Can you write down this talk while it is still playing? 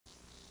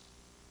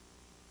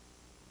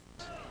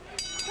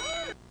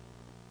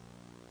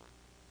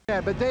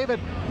But David,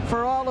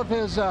 for all of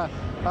his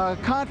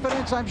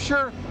confidence, I'm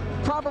sure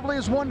probably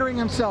is wondering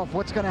himself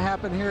what's going to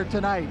happen here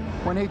tonight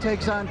when he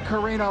takes on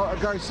Carino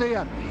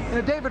Garcia.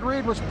 David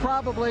Reid was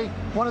probably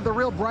one of the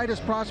real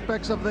brightest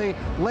prospects of the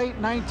late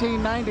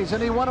 1990s,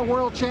 and he won a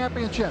world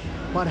championship.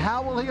 But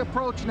how will he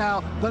approach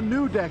now the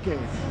new decade?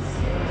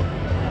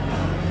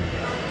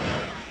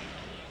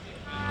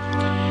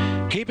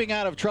 Keeping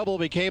out of trouble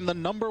became the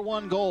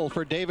 #1 goal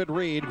for David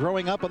Reid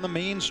growing up on the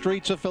mean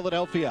streets of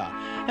Philadelphia.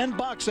 And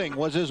boxing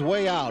was his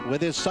way out, with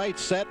his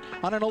sights set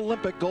on an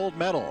Olympic gold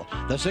medal.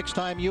 The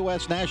 6-time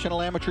U.S. National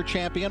Amateur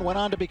Champion went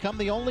on to become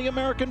the only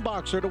American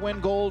boxer to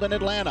win gold in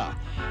Atlanta.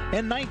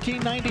 In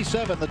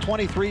 1997, the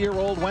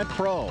 23-year-old went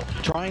pro,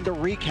 trying to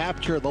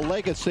recapture the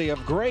legacy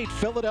of great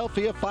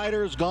Philadelphia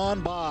fighters gone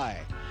by.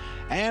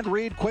 And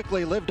Reid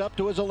quickly lived up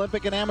to his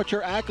Olympic and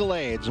amateur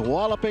accolades,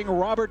 walloping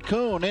Robert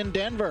Kuhn in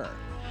Denver.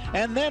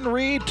 And then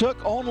Reid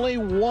took only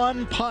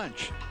one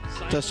punch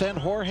to send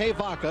Jorge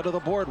Vaca to the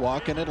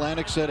boardwalk in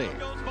Atlantic City.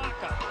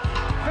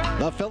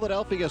 The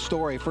Philadelphia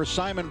story for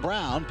Simon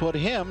Brown put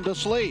him to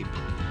sleep.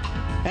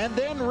 And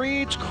then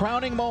Reid's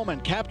crowning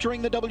moment,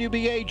 capturing the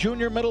WBA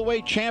Junior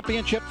Middleweight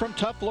Championship from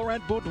tough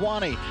Laurent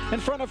Boudouani in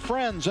front of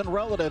friends and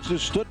relatives who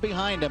stood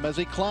behind him as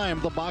he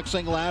climbed the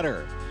boxing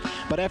ladder.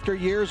 But after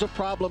years of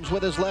problems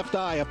with his left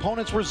eye,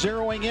 opponents were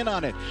zeroing in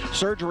on it.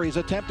 Surgeries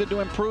attempted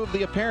to improve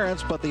the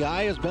appearance, but the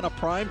eye has been a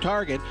prime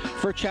target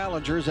for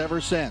challengers ever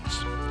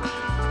since.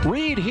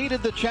 Reid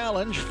heeded the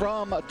challenge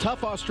from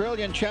tough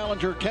Australian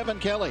challenger Kevin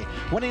Kelly,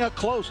 winning a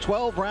close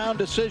 12-round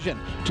decision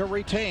to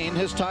retain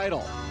his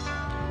title.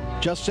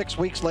 Just 6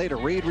 weeks later,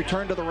 Reid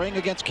returned to the ring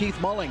against Keith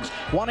Mullings,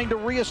 wanting to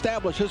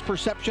reestablish his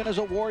perception as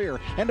a warrior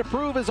and to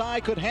prove his eye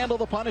could handle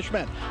the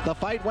punishment. The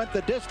fight went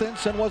the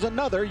distance and was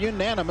another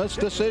unanimous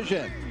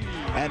decision.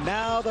 And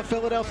now the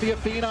Philadelphia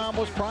Phenom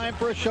was primed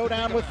for a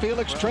showdown with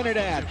Felix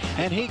Trinidad,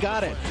 and he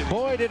got it.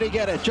 Boy, did he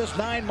get it. Just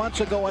 9 months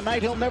ago, a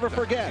night he'll never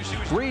forget.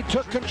 Reid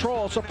took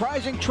control,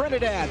 surprising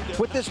Trinidad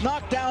with this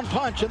knockdown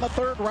punch in the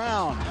 3rd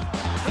round.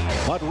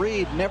 But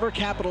Reid never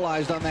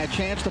capitalized on that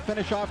chance to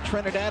finish off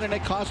Trinidad, and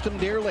it cost him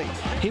dearly.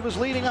 He was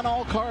leading on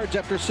all cards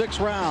after 6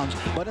 rounds,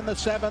 but in the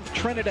 7th,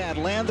 Trinidad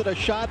landed a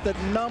shot that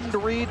numbed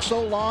Reid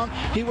so long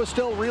he was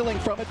still reeling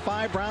from it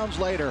 5 rounds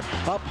later.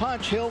 A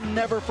punch he'll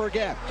never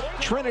forget.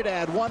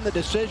 Trinidad won the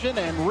decision,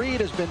 and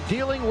Reid has been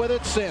dealing with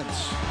it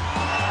since.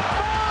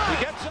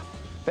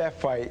 That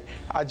fight,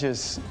 I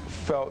just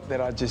felt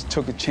that I just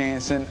took a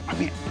chance, and I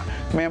mean,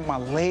 man, my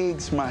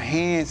legs, my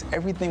hands,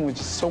 everything was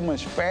just so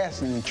much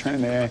faster than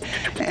Trinidad,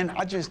 and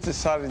I just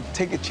decided to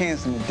take a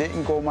chance, and it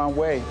didn't go my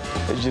way.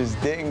 It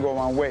just didn't go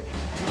my way.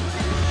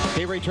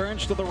 He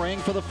returns to the ring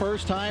for the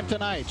first time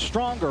tonight,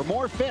 stronger,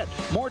 more fit,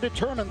 more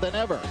determined than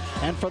ever,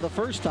 and for the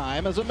first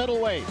time as a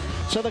middleweight.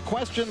 So the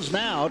question's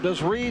now,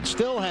 does Reid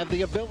still have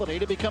the ability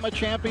to become a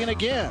champion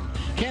again?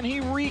 Can he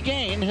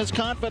regain his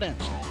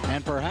confidence?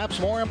 And perhaps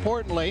more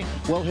importantly,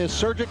 will his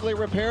surgically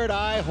repaired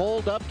eye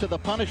hold up to the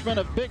punishment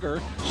of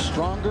bigger,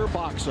 stronger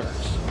boxers?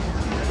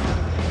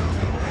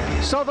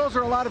 So those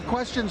are a lot of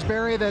questions,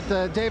 Barry,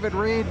 that David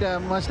Reid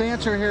must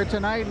answer here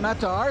tonight, not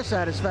to our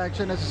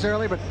satisfaction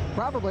necessarily, but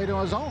probably to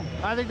his own.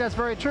 I think that's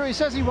very true. He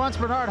says he wants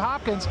Bernard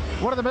Hopkins,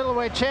 one of the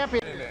middleweight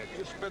champions.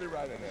 Just spit it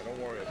right in there. Don't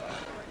worry about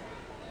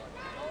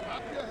it.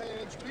 Drop your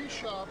hands, be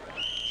sharp,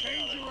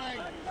 change your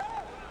angle.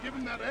 Give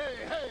him that,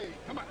 hey,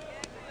 come on.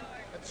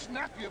 And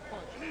snap your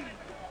punch.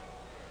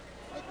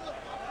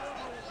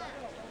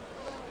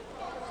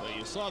 So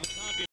you saw the